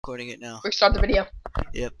Recording it now. We start the video.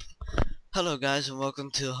 Yep. Hello guys and welcome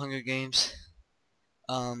to Hunger Games.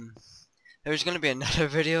 There's gonna be another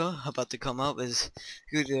video about to come up. Is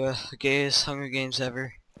the gayest Hunger Games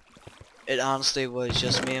ever. It honestly was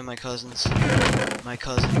just me and my cousins. My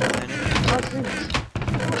cousin playing it.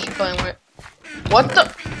 What's she playing with? What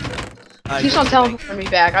the? Keeps on teleporting me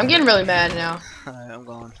back. I'm getting really mad now. Alright, I'm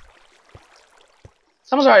going.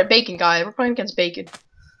 Someone's already Bacon guy. We're playing against Bacon.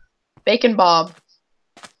 Bacon Bob.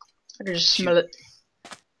 I can just smell it.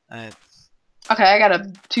 Alright. Okay, I got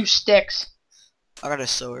two sticks. I got a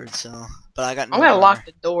sword, so but I got no I'm gonna armor. lock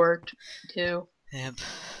the door too. Yep.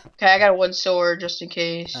 Okay, I got one sword just in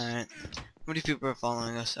case. Alright. How many people are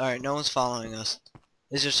following us? Alright, no one's following us.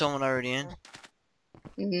 Is there someone already in?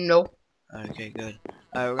 Nope. Okay, good.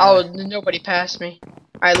 Alright, Oh, nobody passed me.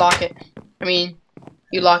 Alright, lock it. I mean,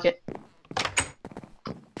 you lock it.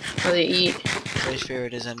 How they eat. Place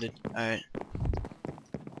period is ended. Alright.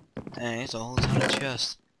 Dang, it's a whole ton of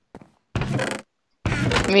chests.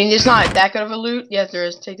 I mean, it's not that good of a loot. Yes, there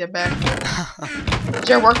is. Take that back. Is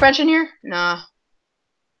there a workbench in here? Nah.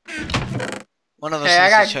 One of us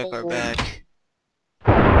needs to check our bag.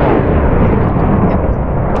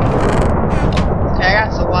 Okay, I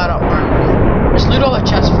got a lot of armor. Just loot all the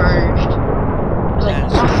chests first. There's like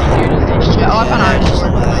nothing here to this chest. Oh, I found an iron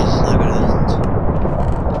sword.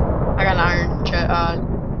 I got an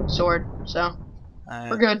iron sword, so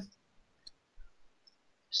we're good.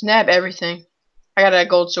 Snap everything. I got a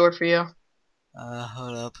gold sword for you.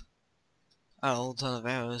 Hold up. I got a whole ton of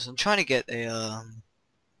arrows. I'm trying to get a,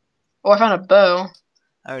 Oh, I found a bow.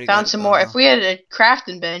 I already found some more. If we had a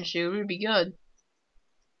crafting bench, dude, it would be good.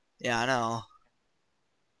 Yeah, I know.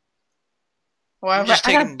 Well, I got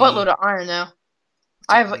a buttload of iron though.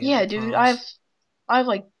 Yeah, dude. I have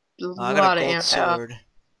like a lot of ammo. Sword.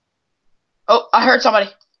 Oh, I heard somebody.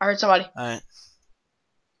 Alright.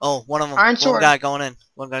 Oh, one of them. Iron sword. One guy going in.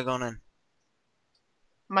 One guy going in.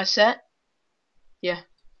 Am I set? Yeah.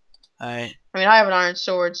 Alright. I mean, I have an iron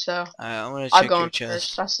sword, so. Alright, I'm gonna check your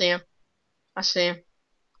chest. First. I see him.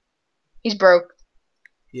 He's broke.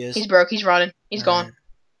 He is. He's broke. He's running. He's gone.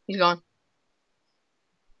 He's gone.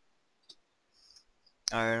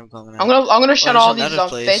 Alright, I'm coming out. I'm gonna shut all these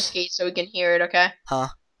fence gates so we can hear it. Okay. Huh?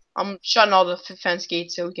 I'm shutting all the fence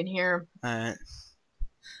gates so we can hear him. Alright.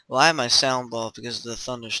 Well, I have my sound off because of the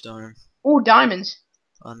thunderstorm. Ooh, diamonds.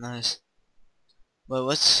 Oh, nice. Wait,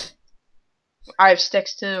 what's... I have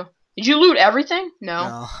sticks too. Did you loot everything?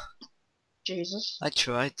 No. Jesus. I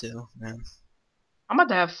tried to, man. I'm about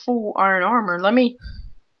to have full iron armor. Let me...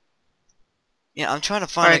 Yeah, I'm trying to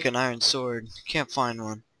find like an iron sword. Can't find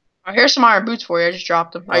one. Oh, here's some iron boots for you. I just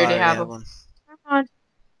dropped them. I already have them. One. Come on.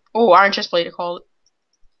 Oh, iron chest plate, I call it.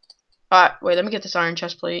 Alright, wait, let me get this iron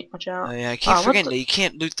chest plate. Watch out. Oh yeah, I keep forgetting that you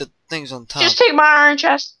can't loot the things on top. Just take my iron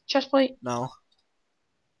chest plate. No.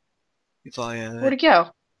 You probably have it. Where'd it go?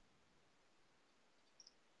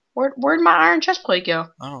 Where'd my iron chest plate go?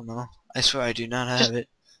 I don't know. I swear I do not have it.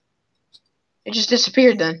 It just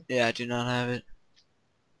disappeared then. Yeah, I do not have it.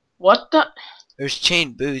 What the? There's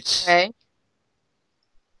chain boots. Okay.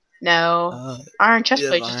 No. Iron chest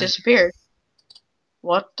plate just disappeared.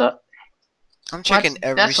 What the? I'm checking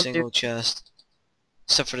every single chest.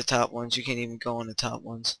 Except for the top ones. You can't even go on the top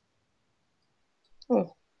ones.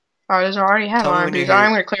 Oh. Alright, those already have iron boots.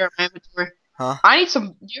 I'm gonna clear up my inventory. Huh? I need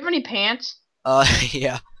some. Do you have any pants?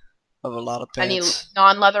 Yeah. I have a lot of pants. Any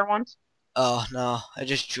non-leather ones? Oh, no. I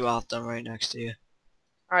just dropped them right next to you.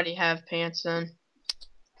 I already have pants then.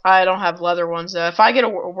 I don't have leather ones though. If I get a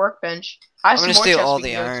workbench, I'm gonna steal all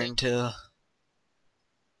the iron too.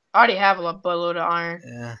 I already have a buttload of iron.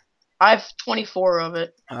 Yeah. I have 24 of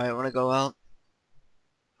it. Alright, wanna go out?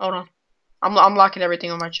 Hold on. I'm locking everything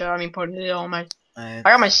on my chest. I mean, putting it on my. Right. I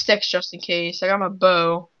got my sticks just in case. I got my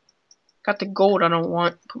bow. Got the gold I don't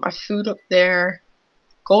want. Put my food up there.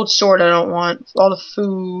 Gold sword I don't want. All the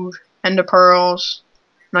food and the pearls.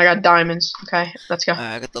 And I got diamonds. Okay, let's go.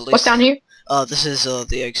 I got the least. What's down here? This is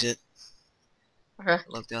the exit. Okay.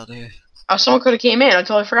 Look out here. Oh, someone could have came in. I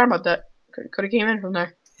totally forgot about that. Could have came in from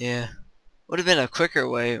there. Yeah. Would have been a quicker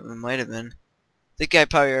way. It might have been. The guy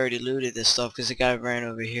probably already looted this stuff because the guy ran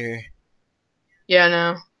over here. Yeah, I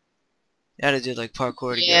know. You had to do like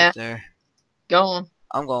parkour to get up there. Go on.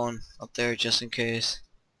 I'm going up there just in case.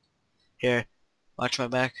 Here. Watch my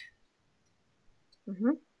back.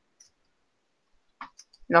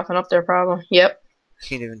 Nothing up there, probably. Yep.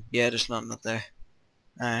 Can't even. Yeah, there's nothing up there.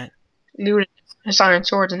 Alright. Looted. There's iron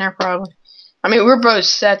swords in there, probably. I mean, we're both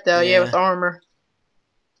set though. Yeah, with armor.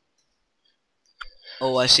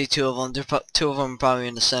 Oh, I see two of them. Two of them are probably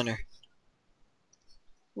in the center.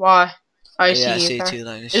 Why? I see two.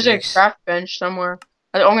 Like, there's a craft bench somewhere.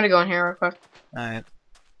 I'm gonna go in here real quick. Alright.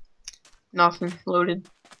 Nothing loaded.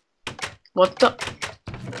 What the?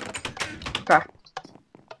 Okay.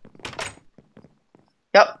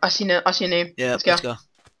 Yep, I see a name. Yeah, Let's go.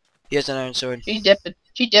 He has an iron sword. She dipping.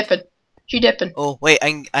 She dipping. She dipping. Oh wait,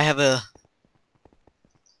 I have a.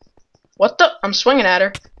 What the? I'm swinging at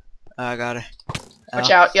her. I got her. Watch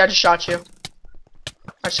out. Yeah, I just shot you.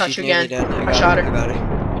 I shot She's you nearly again. dead. I shot her. I got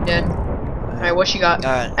her. You dead. Alright, what she got?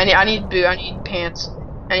 Alright. I need boot. I need pants.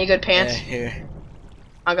 Any good pants? Yeah, here.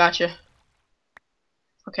 I got you.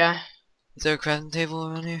 Okay. Is there a crafting table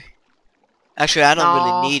around here? Actually, I don't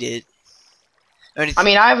No. really need it. I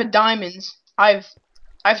mean, I have a diamonds. I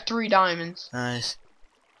have 3 diamonds. Nice.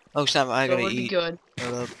 Oh snap! I So it gotta would be eat. good.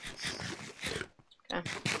 Hold up. Okay.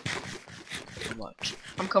 How much?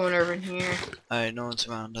 I'm coming over in here. Alright, no one's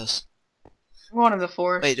around us. I'm going to the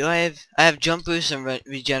forest. Wait, do I have jump boost and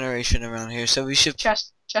regeneration around here? So we should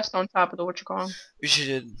Chest on top of the whatchamacallit. we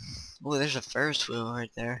should. Oh, there's a Ferris wheel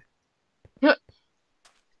right there. Yeah.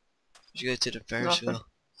 We should go to the Ferris Nothing. wheel.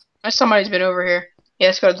 Somebody's been over here. Yeah,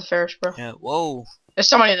 let's go to the Ferris, bro. Yeah. Whoa. There's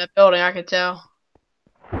somebody in that building. I can tell.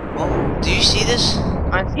 Whoa. Do you see this?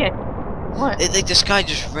 I see it. What? Like the sky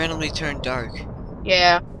just randomly turned dark.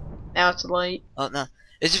 Yeah. Now it's light. Oh no.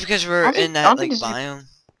 Is it because we're I don't in think- I that don't like think it's- biome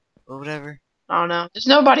or whatever? I don't know. There's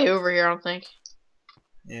nobody over here. I don't think.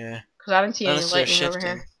 Yeah. Cause I didn't see any Unless they're lightning over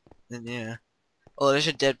shifting. here. Then yeah. Oh, there's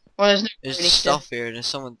a dead. Well, there's no There's lightning stuff here. There's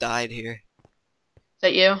someone died here. Is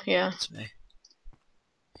that you? Yeah. That's me.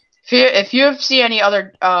 If you see any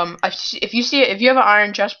other if you have an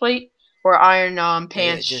iron chest plate or iron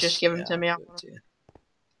pants, Yeah, just give them to me. I'll give it to you.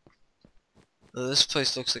 Well, this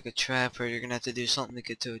place looks like a trap, or you're gonna have to do something to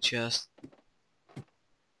get to a chest.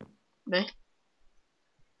 Me?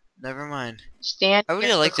 Never mind. Stand. I really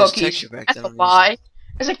here for like this cookies. texture back That's then. a lie.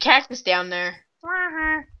 There's a cactus down there.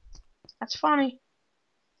 That's funny.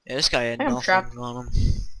 Yeah, this guy had I am nothing trapped. on him.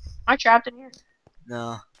 Am I trapped in here?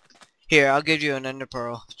 No. Here, I'll give you an ender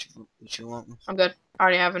pearl if you want one. I'm good. I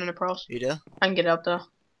already have it in the pearls. You do? I can get out though.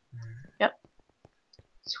 Yep.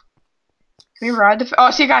 Can we ride the? Oh,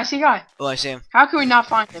 I see a guy. I see a guy. Oh, I see him. How can we not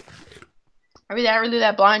find him? Are we really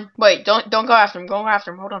that blind? Wait, don't go after him. Go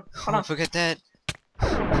after him. Hold on. Hold Oh, on. forget that.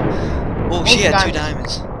 Oh, she had 2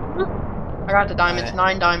 diamonds. I got the diamonds.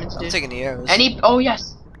 Alright. 9 diamonds, I'm dude. taking the arrows. Oh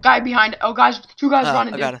yes, guy behind. Oh guys, 2 guys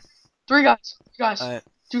running, I dude. got him. 3 guys. 2 guys. Alright.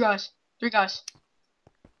 2 guys. 3 guys.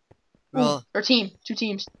 Well, Or team. 2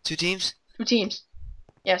 teams. 2 teams? 2 teams.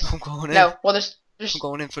 Yes. I'm going in. No. Well, there's. I'm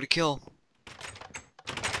going in for the kill.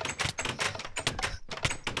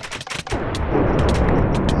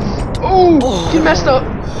 Oh, he messed up.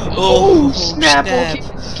 Oh, snap! snap.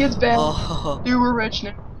 Oh, this kid's bad. Oh, Dude, we're rich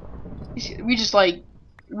now. We just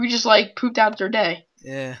like pooped out their day.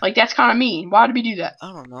 yeah. Like that's kind of mean. Why did we do that?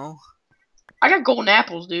 I don't know. I got golden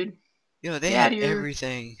apples, dude. Yo, they Get had outta here.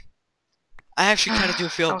 everything. I actually kind of do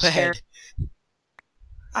feel I was bad. scared.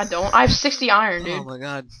 I don't. I have 60 iron, Oh dude. my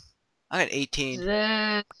god. I got 18.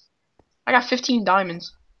 This. I got 15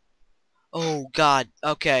 diamonds. Oh god.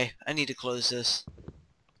 Okay, I need to close this.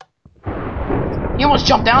 He almost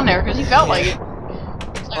jumped down there because he felt like it. Oh,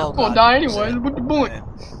 It's like, I'm God. gonna die anyway. What the point? Okay,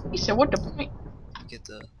 He said, "What the point?" get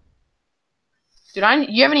the. Dude,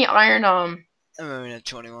 you have any iron? I'm only at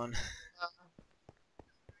 21.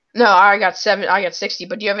 No, I got 7. I got 60.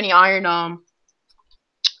 But do you have any iron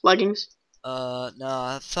leggings? No,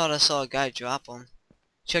 I thought I saw a guy drop them.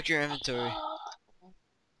 Check your inventory.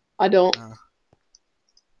 I don't.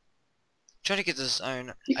 Try to get this iron.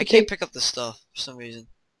 You I can can't take- pick up the stuff for some reason.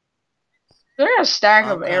 There's a stack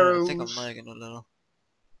Oh, of God, arrows. I think I'm lagging a little.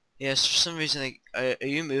 Yes, for some reason. Like, are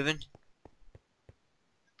you moving?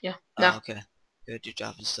 Yeah. Oh, No. okay. Good, you're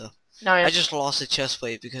dropping stuff. No, yeah. I just lost a chest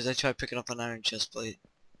plate because I tried picking up an iron chest plate.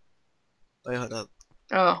 Wait, hold up.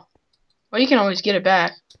 Oh. Well, you can always get it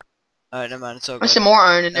back. Alright, never mind. It's all good. There's some more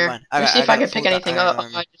iron in Never there. mind. Let me see if I can pick anything up.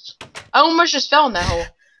 I almost just fell in that hole.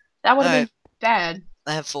 That would have been bad.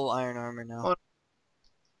 I have full iron armor now. Oh.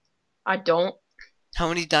 I don't. How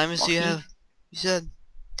many diamonds do you Lucky. have? You said?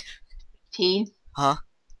 15. Huh?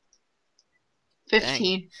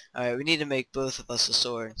 15. Alright, we need to make both of us a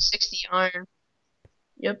sword. 60 iron.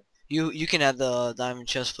 Yep. You can have the diamond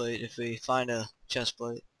chest plate if we find a chest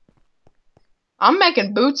plate. I'm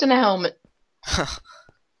making boots and a helmet.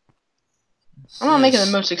 I'm not making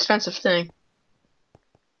the most expensive thing.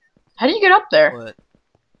 How do you get up there? What?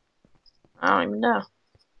 I don't even know.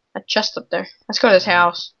 That chest up there. Let's go to this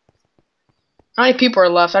house. How many people are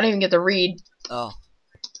left? I didn't even get to read. Oh.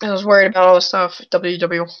 I was worried about all this stuff.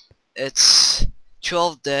 WW. It's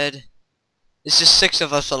 12 dead. It's just 6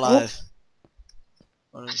 of us alive.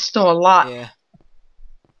 That's still a lot. Yeah.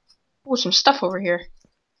 Oh, some stuff over here.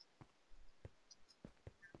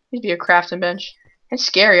 Needs to be a crafting bench. It's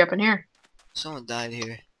scary up in here. Someone died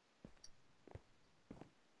here.